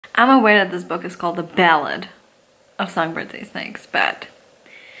I'm aware that this book is called The Ballad of Songbirds and Snakes, but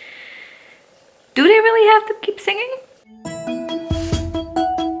do they really have to keep singing?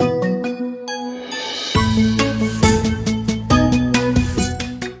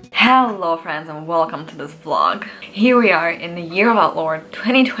 Hello friends and welcome to this vlog. Here we are in the year of our Lord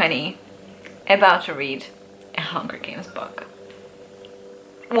 2020, about to read a Hunger Games book.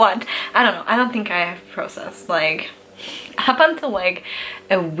 What? I don't know. I don't think I have processed, like, up until like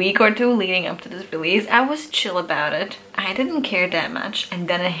a week or two leading up to this release, I was chill about it. I didn't care that much, and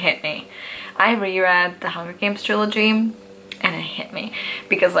then it hit me. I reread the Hunger Games trilogy and it hit me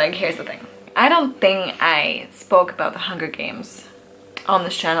because, like, here's the thing. I don't think I spoke about the Hunger Games on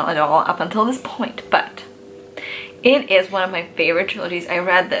this channel at all up until this point, but it is one of my favorite trilogies. I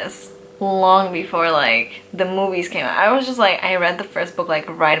read this long before like the movies came out. I was just like, I read the first book like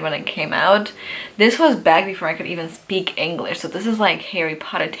right when it came out. This was back before I could even speak English, so this is like Harry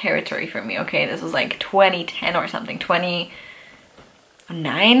Potter territory for me. Okay, this was like 2010 or something,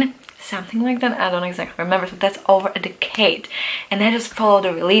 2009, something like that. I don't exactly remember. So that's over a decade, and I just followed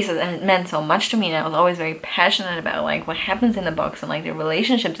the releases, and it meant so much to me, and I was always very passionate about like what happens in the books and like the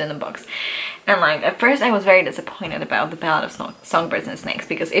relationships in the books. And like at first I was very disappointed about the Ballad of Songbirds and Snakes,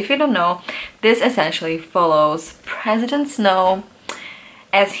 because if you don't know, this essentially follows President Snow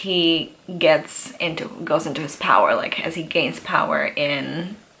as he goes into his power, like as he gains power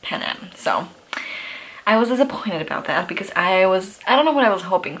in Panem. So I was disappointed about that because I don't know what I was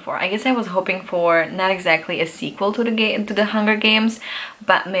hoping for. I guess I was hoping for not exactly a sequel to the Hunger Games,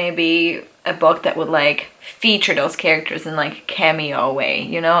 but maybe a book that would like feature those characters in like cameo way,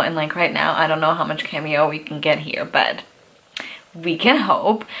 you know? And like right now, I don't know how much cameo we can get here, but we can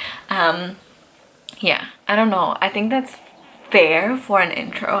hope. Yeah, I don't know. I think that's fair for an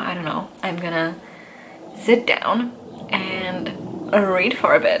intro. I don't know. I'm gonna sit down and read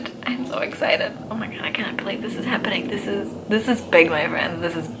for a bit. I'm so excited. Oh my god, I cannot believe this is happening. This is big, my friends.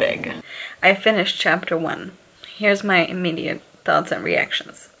 This is big. I finished chapter 1. Here's my immediate thoughts and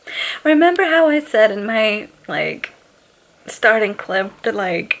reactions. Remember how I said in my like starting clip that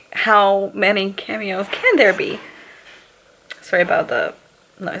like how many cameos can there be? Sorry about the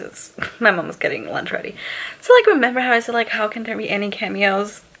noises. My mom was getting lunch ready. So like, remember how I said like how can there be any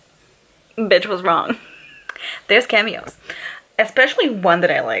cameos? Bitch was wrong. There's cameos. Especially one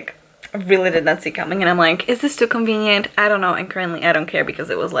that I like really did not see coming, and I'm like, is this too convenient? I don't know, and currently I don't care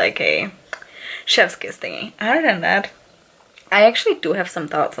because it was like a chef's kiss thingy. Other than that, I actually do have some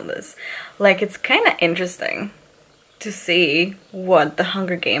thoughts on this. Like, it's kind of interesting to see what the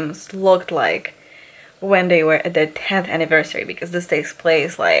Hunger Games looked like when they were at their 10th anniversary, because this takes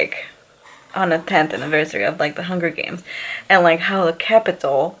place like on the 10th anniversary of like the Hunger Games, and like how the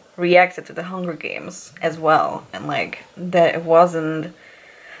Capitol reacted to the Hunger Games as well, and like that it wasn't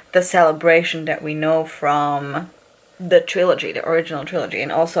the celebration that we know from the trilogy, the original trilogy,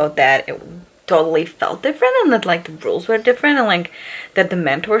 and also that it totally felt different, and that like the rules were different, and like that the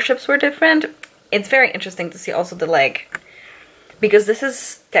mentorships were different. It's very interesting to see also the like, because this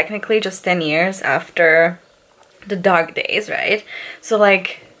is technically just 10 years after the Dark Days, right? So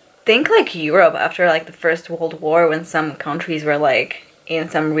like think like Europe after like the First World War, when some countries were like in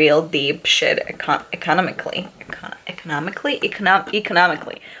some real deep shit economically.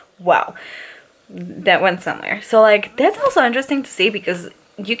 Wow, that went somewhere. So like that's also interesting to see, because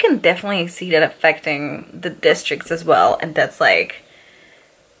you can definitely see that affecting the districts as well, and that's like,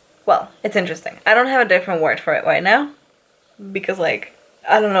 well, it's interesting. I don't have a different word for it right now because like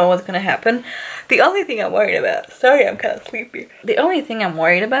I don't know what's gonna happen. The only thing I'm worried about, sorry, I'm kind of sleepy. The only thing I'm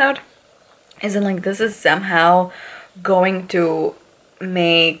worried about is that like this is somehow going to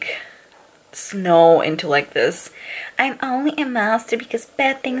make Snow into like this, I'm only a monster because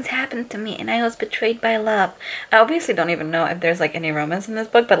bad things happened to me and I was betrayed by love. I obviously don't even know if there's like any romance in this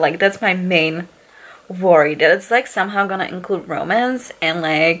book, but like that's my main worry, that it's like somehow gonna include romance and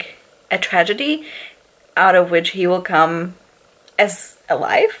like a tragedy out of which he will come as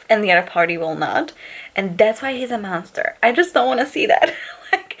alive and the other party will not, and that's why he's a monster. I just don't want to see that.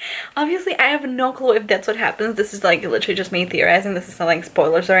 Like, obviously I have no clue if that's what happens. This is like literally just me theorizing. This is not like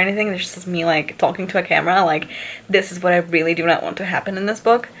spoilers or anything. It's just me like talking to a camera. Like, this is what I really do not want to happen in this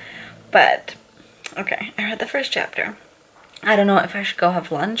book. But okay, I read the first chapter. I don't know if I should go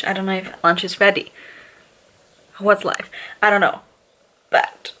have lunch. I don't know if lunch is ready. What's life? I don't know,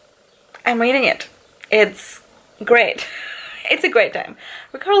 but I'm reading it. It's great. It's a great time.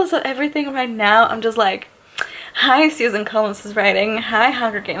 Regardless of everything right now, I'm just like, hi, Susan Collins is writing. Hi,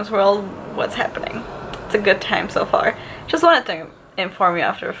 Hunger Games world. What's happening? It's a good time so far. Just wanted to inform you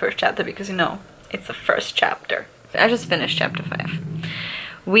after the first chapter because, you know, it's the first chapter. I just finished chapter 5,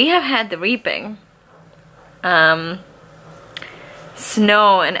 we have had the reaping.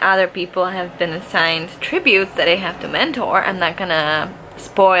 Snow and other people have been assigned tributes that they have to mentor. I'm not gonna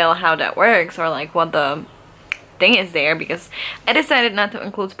spoil how that works or like what the thing is there, because I decided not to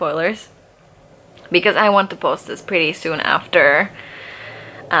include spoilers because I want to post this pretty soon after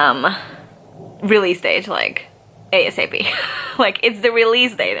release date, like ASAP. Like it's the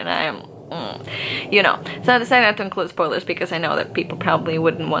release date and I am you know, so I decided not to include spoilers because I know that people probably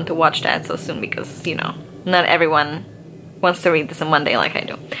wouldn't want to watch that so soon, because you know, not everyone wants to read this in one day like I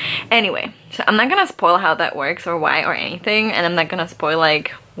do. Anyway, so I'm not gonna spoil how that works or why or anything, and I'm not gonna spoil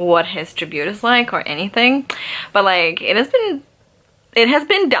like what his tribute is like or anything, but like it has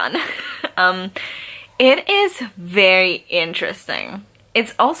been done. It is very interesting.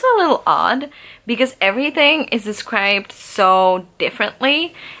 It's also a little odd because everything is described so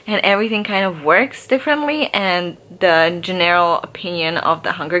differently and everything kind of works differently, and the general opinion of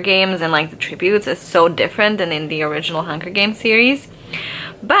the Hunger Games and like the tributes is so different than in the original Hunger Games series.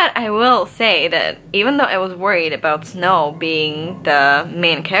 But I will say that even though I was worried about Snow being the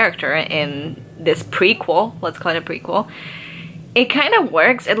main character in this prequel, let's call it a prequel, it kind of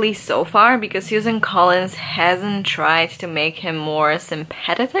works, at least so far, because Susan Collins hasn't tried to make him more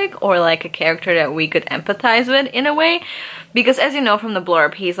sympathetic or like a character that we could empathize with in a way. Because as you know from the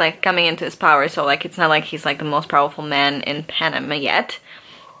blurb, he's like coming into his power, so like it's not like he's like the most powerful man in Panama yet.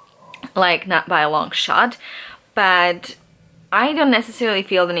 Like, not by a long shot. But I don't necessarily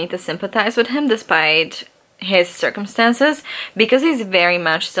feel the need to sympathize with him despite his circumstances, because he's very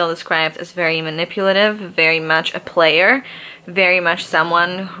much still described as very manipulative, very much a player, very much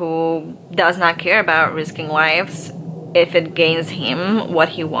someone who does not care about risking lives if it gains him what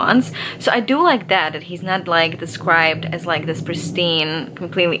he wants. So I do like that he's not like described as like this pristine,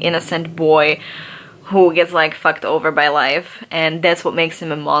 completely innocent boy who gets like fucked over by life, and that's what makes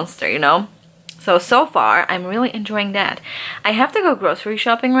him a monster, you know? So far I'm really enjoying that. I have to go grocery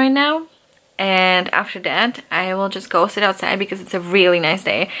shopping right now, and after that I will just go sit outside because it's a really nice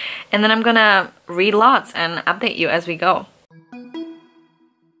day, and then I'm gonna read lots and update you as we go.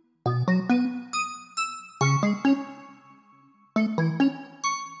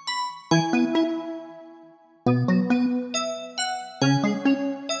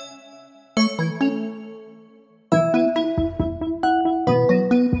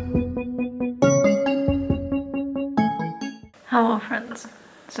 Hello friends.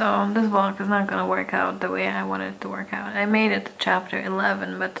 So this vlog is not gonna work out the way I wanted it to work out. I made it to chapter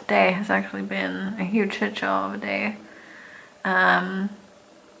 11, but today has actually been a huge shit show of a day.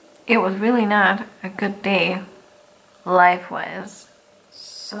 It was really not a good day life-wise,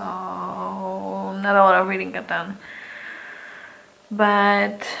 so not a lot of reading got done.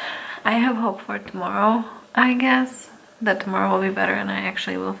 But I have hope for tomorrow, I guess. That tomorrow will be better and I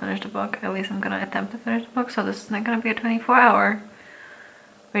actually will finish the book. At least I'm gonna attempt to finish the book. So this is not gonna be a 24-hour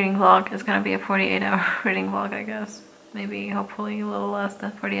reading vlog. It's gonna be a 48-hour reading vlog, I guess. Maybe, hopefully, a little less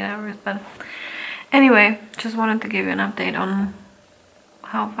than 48 hours. But anyway, just wanted to give you an update on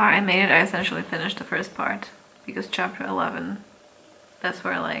how far I made it. I essentially finished the first part because chapter 11, that's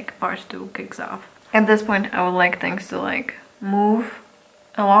where like part 2 kicks off. At this point, I would like things to like move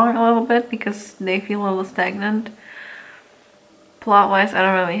along a little bit because they feel a little stagnant. Plot-wise, I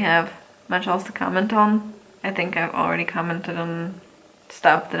don't really have much else to comment on. I think I've already commented on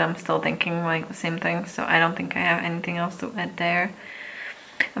stuff that I'm still thinking like the same thing, so I don't think I have anything else to add there.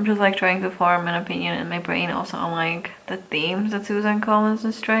 I'm just like trying to form an opinion in my brain also on like the themes that Susan Collins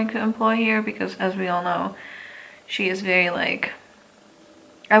is trying to employ here, because as we all know, she is very like,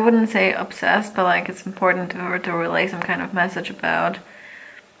 I wouldn't say obsessed, but like it's important to her to relay some kind of message about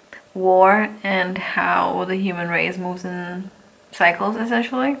war and how the human race moves in cycles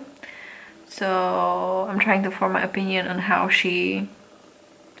essentially. So I'm trying to form my opinion on how she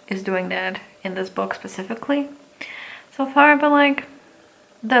is doing that in this book specifically so far, but like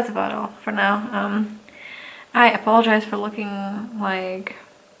that's about all for now. I apologize for looking like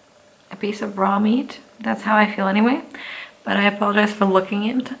a piece of raw meat. That's how I feel anyway, but I apologize for looking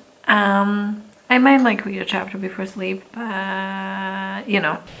it. I might like read a chapter before sleep, but you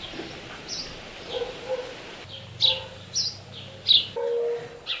know.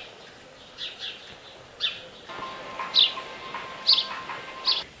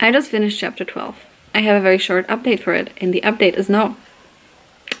 I just finished chapter 12. I have a very short update for it, and the update is no.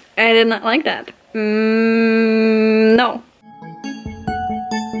 I did not like that. No.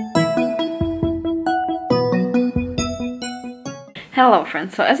 Hello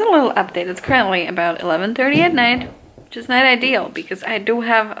friends, so as a little update, it's currently about 11:30 at night, which is not ideal because I do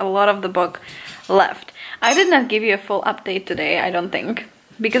have a lot of the book left. I did not give you a full update today, I don't think,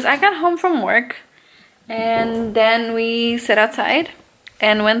 because I got home from work and then we sat outside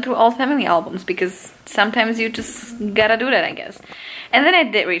and went through all family albums, because sometimes you just gotta do that, I guess. And then I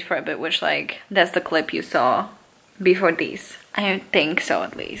did read for a bit, which, like, that's the clip you saw before these. I think so,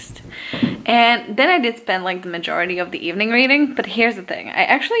 at least. And then I did spend, like, the majority of the evening reading. But here's the thing.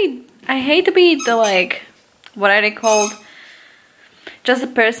 I hate to be the, like, what are they called? Just a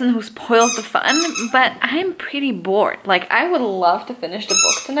person who spoils the fun. But I'm pretty bored. Like, I would love to finish the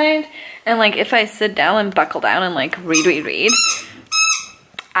book tonight. And, like, if I sit down and buckle down and, like, read,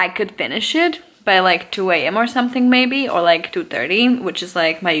 I could finish it by like 2 a.m. or something, maybe, or like 2:30, which is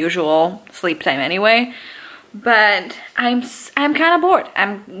like my usual sleep time anyway. But I'm kind of bored.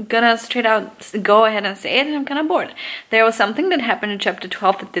 I'm gonna straight out go ahead and say it, and I'm kind of bored. There was something that happened in chapter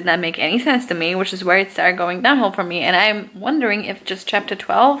 12 that did not make any sense to me, which is where it started going downhill for me. And I'm wondering if just chapter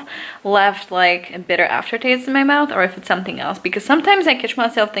 12 left like a bitter aftertaste in my mouth, or if it's something else. Because sometimes I catch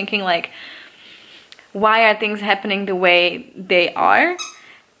myself thinking like, why are things happening the way they are?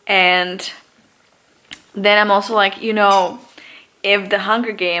 And then I'm also like, you know, if the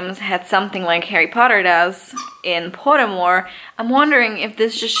Hunger Games had something like Harry Potter does in Pottermore, I'm wondering if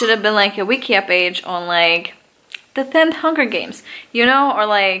this just should have been like a Wikia page on like the 10th Hunger Games, you know, or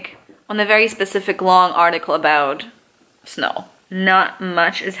like on a very specific long article about snow. Not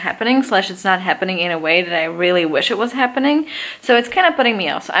much is happening, / it's not happening in a way that I really wish it was happening. So it's kind of putting me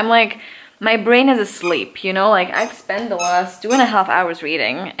off. So I'm like, my brain is asleep, you know, like I've spent the last 2.5 hours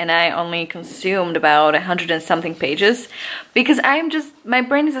reading and I only consumed about 100 and something pages because my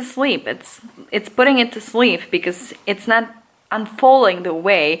brain is asleep. It's putting it to sleep because it's not unfolding the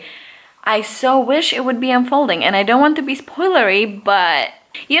way I so wish it would be unfolding. And I don't want to be spoilery, but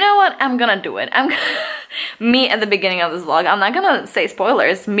you know what? I'm gonna do it. Me at the beginning of this vlog. I'm not gonna say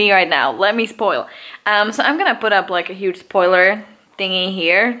spoilers, me right now. Let me spoil. So I'm gonna put up like a huge spoiler thingy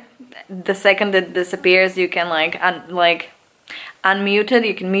here. The second it disappears, you can like unmute it.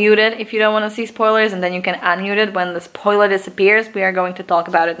 You can mute it if you don't want to see spoilers, and then you can unmute it when the spoiler disappears. We are going to talk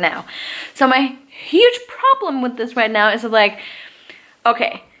about it now. So my huge problem with this right now is like,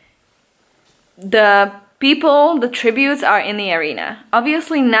 okay, the people, the tributes are in the arena.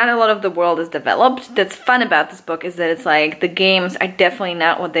 Obviously not a lot of the world is developed. That's fun about this book, is that it's like the games are definitely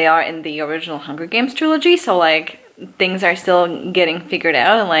not what they are in the original Hunger Games trilogy. So like things are still getting figured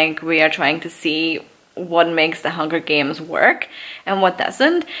out, and like we are trying to see what makes the Hunger Games work and what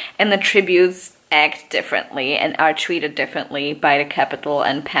doesn't. And the tributes act differently and are treated differently by the Capitol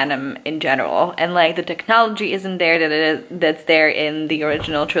and Panem in general. And like the technology isn't there that's there in the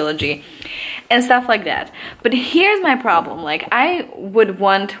original trilogy and stuff like that. But here's my problem. Like I would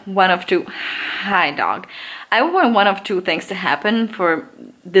want one of two... Hi, dog. I would want one of two things to happen for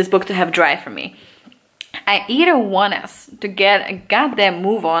this book to have drive for me. I either want us to get a goddamn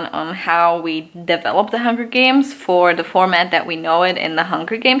move on how we develop the Hunger Games for the format that we know it in the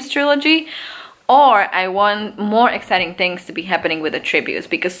Hunger Games trilogy, or I want more exciting things to be happening with the tributes,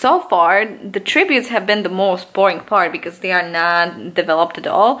 because so far the tributes have been the most boring part because they are not developed at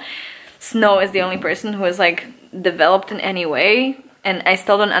all. Snow is the only person who is like developed in any way, and I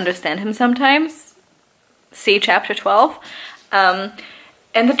still don't understand him sometimes. See chapter 12.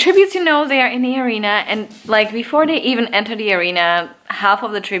 And the tributes, you know, they are in the arena, and like before they even enter the arena, half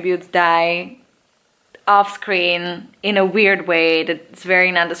of the tributes die off screen in a weird way that's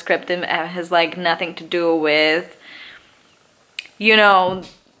very nondescriptive and has like nothing to do with, you know,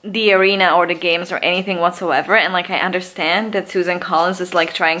 the arena or the games or anything whatsoever. And like I understand that Susan Collins is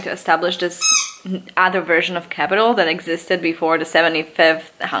like trying to establish this other version of Capitol that existed before the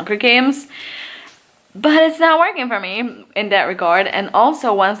 75th Hunger Games. But it's not working for me in that regard. And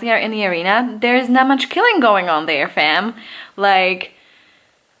also, once they are in the arena, there's not much killing going on there, fam. Like,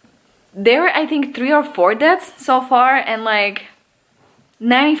 there were, I think, 3 or 4 deaths so far, and like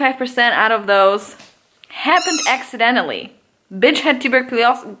 95% out of those happened accidentally. Bitch had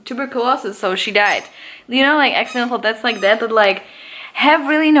tuberculosis, so she died. You know, like accidental deaths like that like have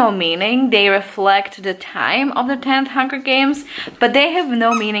really no meaning. They reflect the time of the 10th Hunger Games, but they have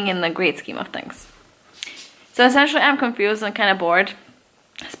no meaning in the great scheme of things. So essentially I'm confused and kind of bored.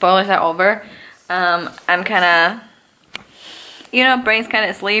 Spoilers are over. I'm kind of, you know, brain's kind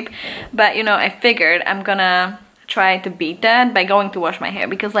of asleep. But, you know, I figured I'm gonna try to beat that by going to wash my hair.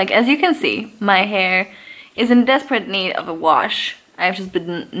 Because, like, as you can see, my hair is in desperate need of a wash. I've just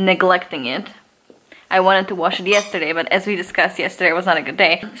been neglecting it. I wanted to wash it yesterday, but as we discussed yesterday, it was not a good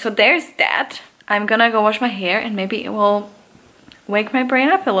day. So there's that. I'm gonna go wash my hair, and maybe it will wake my brain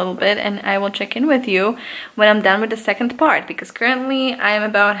up a little bit, and I will check in with you when I'm done with the second part, because currently I am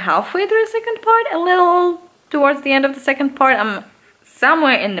about halfway through the second part, a little towards the end of the second part. I'm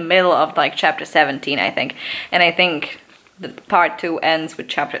somewhere in the middle of like chapter 17, I think. And I think the part 2 ends with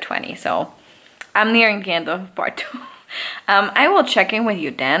chapter 20, so I'm nearing the end of part 2. I will check in with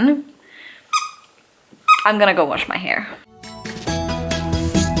you then. I'm gonna go wash my hair.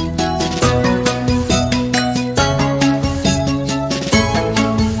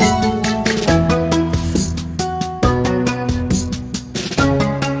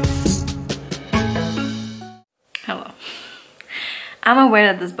 Hello. I'm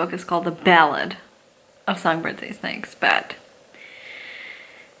aware that this book is called The Ballad of Songbirds and Snakes, but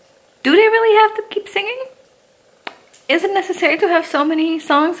do they really have to keep singing? Is it necessary to have so many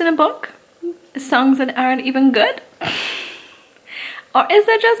songs in a book? Songs that aren't even good? Or is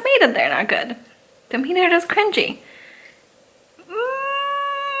it just me that they're not good? To me they're just cringy.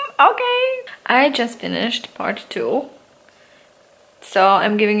 Okay. I just finished part 2. So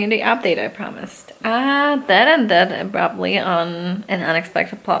I'm giving you the update I promised. That ended abruptly on an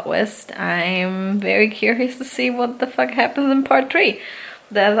unexpected plot twist. I'm very curious to see what the fuck happens in part 3.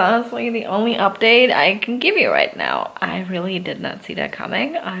 That's honestly the only update I can give you right now. I really did not see that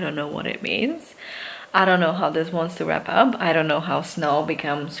coming. I don't know what it means. I don't know how this wants to wrap up. I don't know how Snow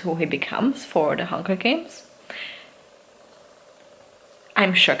becomes who he becomes for the Hunger Games.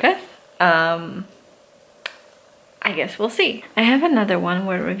 I'm shooketh. I guess we'll see. I have another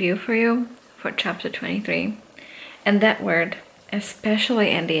one-word review for you for chapter 23. And that word, especially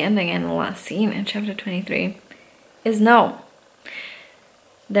in the ending and the last scene in chapter 23, is no.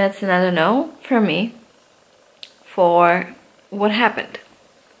 That's another no for me for what happened.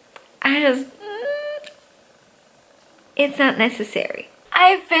 It's not necessary.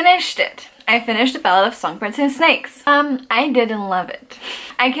 I finished it. I finished The Ballad of Songbirds and Snakes. I didn't love it.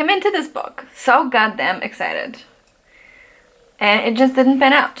 I came into this book so goddamn excited. And it just didn't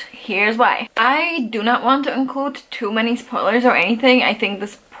pan out. Here's why. I do not want to include too many spoilers or anything. I think the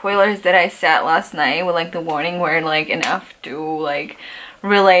spoilers that I said last night with like the warning were like enough to like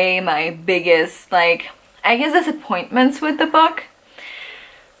relay my biggest, like, I guess disappointments with the book.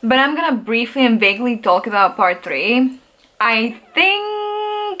 But I'm gonna briefly and vaguely talk about part 3. I think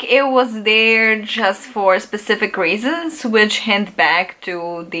it was there just for specific reasons, which hint back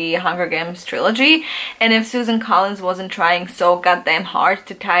to the Hunger Games trilogy. And if Susan Collins wasn't trying so goddamn hard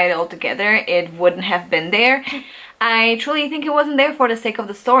to tie it all together, it wouldn't have been there. I truly think it wasn't there for the sake of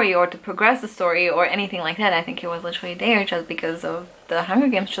the story or to progress the story or anything like that. I think it was literally there just because of the Hunger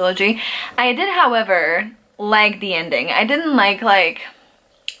Games trilogy. I did, however, like the ending. I didn't like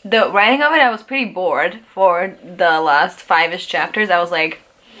the writing of it. I was pretty bored for the last 5-ish chapters. I was like,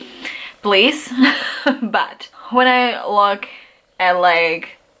 please. But when I look at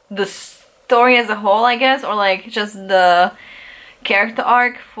like the story as a whole, I guess, or like just the character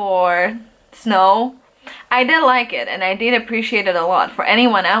arc for Snow, I did like it and I did appreciate it a lot. For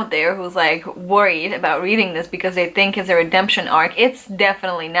anyone out there who's like worried about reading this because they think it's a redemption arc, it's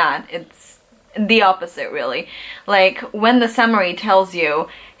definitely not. It's the opposite, really. Like when the summary tells you,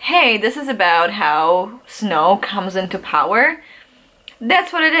 hey, this is about how Snow comes into power,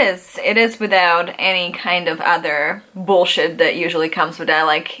 that's what it is. It is without any kind of other bullshit that usually comes with that.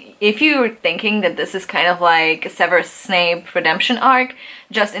 Like, if you're thinking that this is kind of like a Severus Snape redemption arc,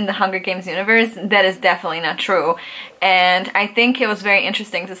 just in the Hunger Games universe, that is definitely not true. And I think it was very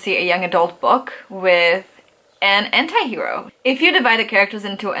interesting to see a young adult book with an anti-hero. If you divide the characters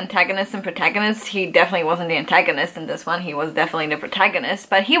into antagonists and protagonists, he definitely wasn't the antagonist in this one. He was definitely the protagonist,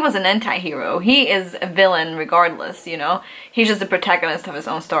 but he was an anti-hero. He is a villain regardless, you know? He's just the protagonist of his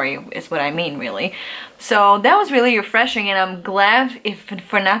own story, is what I mean, really. So that was really refreshing, and I'm glad, if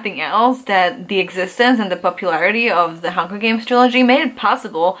for nothing else, that the existence and the popularity of the Hunger Games trilogy made it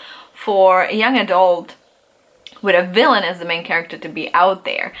possible for a young adult with a villain as the main character to be out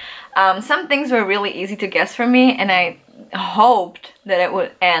there. Some things were really easy to guess for me, and I hoped that it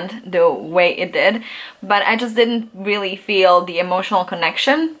would end the way it did, but I just didn't really feel the emotional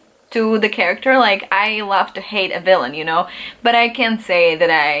connection to the character. Like, I love to hate a villain, you know, but I can't say that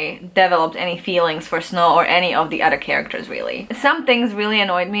I developed any feelings for Snow or any of the other characters, really. Some things really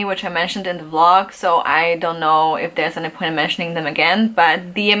annoyed me, which I mentioned in the vlog, so I don't know if there's any point in mentioning them again,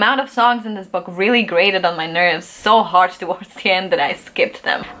 but the amount of songs in this book really grated on my nerves so hard towards the end that I skipped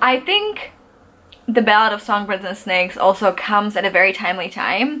them. I think The Ballad of Songbirds and Snakes also comes at a very timely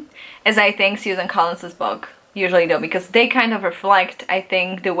time, as I think Susan Collins' book usually do, because they kind of reflect, I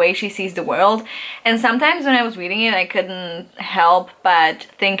think, the way she sees the world. And sometimes when I was reading it, I couldn't help but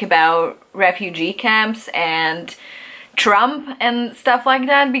think about refugee camps and Trump and stuff like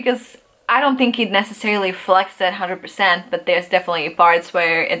that, because I don't think it necessarily reflects that 100%, but there's definitely parts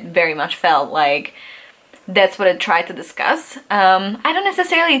where it very much felt like that's what it tried to discuss. I don't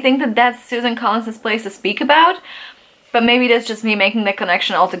necessarily think that that's Susan Collins' place to speak about, but maybe that's just me making the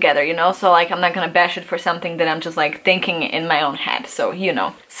connection altogether, you know? So like, I'm not gonna bash it for something that I'm just like thinking in my own head, so you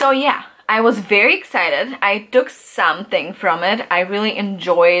know. So yeah, I was very excited. I took something from it. I really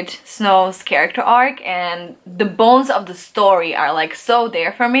enjoyed Snow's character arc, and the bones of the story are like so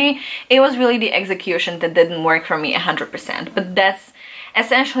there for me. It was really the execution that didn't work for me 100%, but that's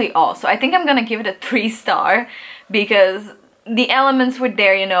essentially all. So I think I'm gonna give it a 3-star because the elements were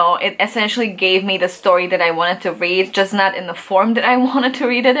there, you know. It essentially gave me the story that I wanted to read, just not in the form that I wanted to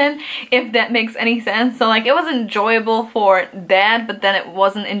read it in, if that makes any sense. So like, it was enjoyable for that, but then it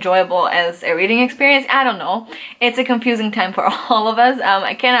wasn't enjoyable as a reading experience. I don't know. It's a confusing time for all of us.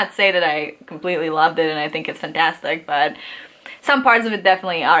 I cannot say that I completely loved it and I think it's fantastic, but some parts of it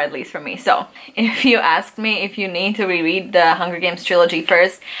definitely are, at least for me. So if you asked me if you need to reread the Hunger Games trilogy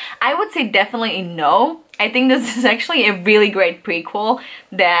first, I would say definitely no. I think this is actually a really great prequel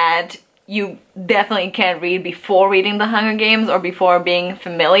that you definitely can't read before reading the Hunger Games or before being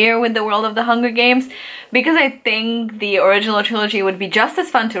familiar with the world of the Hunger Games, because I think the original trilogy would be just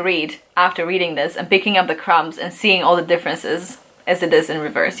as fun to read after reading this and picking up the crumbs and seeing all the differences as it is in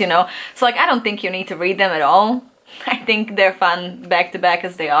reverse, you know? So like, I don't think you need to read them at all. I think they're fun back to back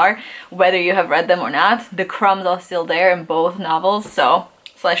as they are, whether you have read them or not. The crumbs are still there in both novels, so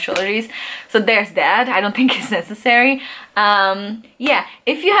slash trilogies. So there's that. I don't think it's necessary. Yeah,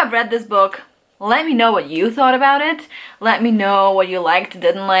 if you have read this book, let me know what you thought about it. Let me know what you liked,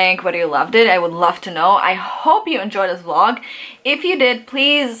 didn't like, whether you loved it. I would love to know. I hope you enjoyed this vlog. If you did,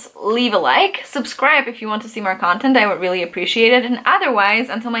 please leave a like, subscribe if you want to see more content. I would really appreciate it. And otherwise,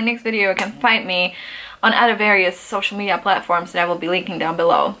 until my next video, you can find me on other various social media platforms that I will be linking down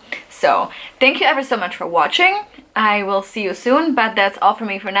below. So thank you ever so much for watching. I will see you soon, but that's all for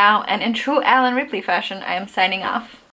me for now, and in true Ellen Ripley fashion, I am signing off.